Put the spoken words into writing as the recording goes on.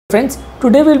Friends,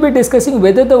 today we'll be discussing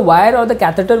whether the wire or the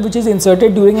catheter which is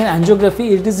inserted during an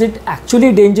angiography, is it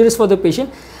actually dangerous for the patient.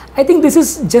 I think this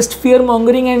is just fear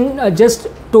mongering and just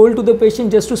told to the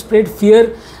patient just to spread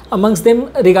fear amongst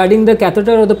them regarding the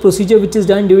catheter or the procedure which is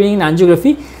done during an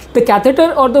angiography. The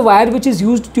catheter or the wire which is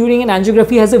used during an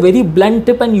angiography has a very blunt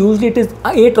tip and usually it is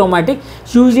atraumatic.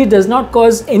 Usually it does not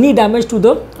cause any damage to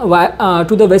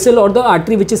the vessel or the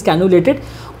artery which is cannulated.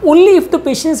 Only if the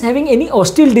patient is having any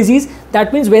ostial disease,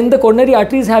 that means when the coronary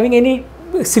artery is having any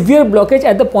severe blockage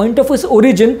at the point of its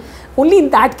origin, only in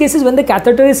that cases when the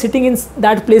catheter is sitting in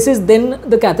that places, then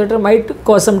the catheter might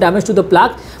cause some damage to the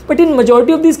plaque. But in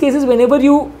majority of these cases, whenever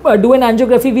you do an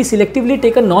angiography, we selectively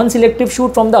take a non-selective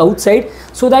shoot from the outside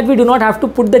so that we do not have to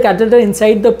put the catheter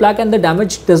inside the plaque and the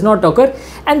damage does not occur.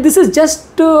 And this is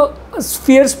just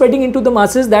fear spreading into the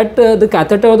masses that the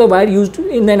catheter or the wire used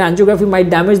in an angiography might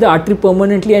damage the artery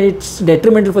permanently and it's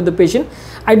detrimental for the patient.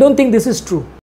 I don't think this is true.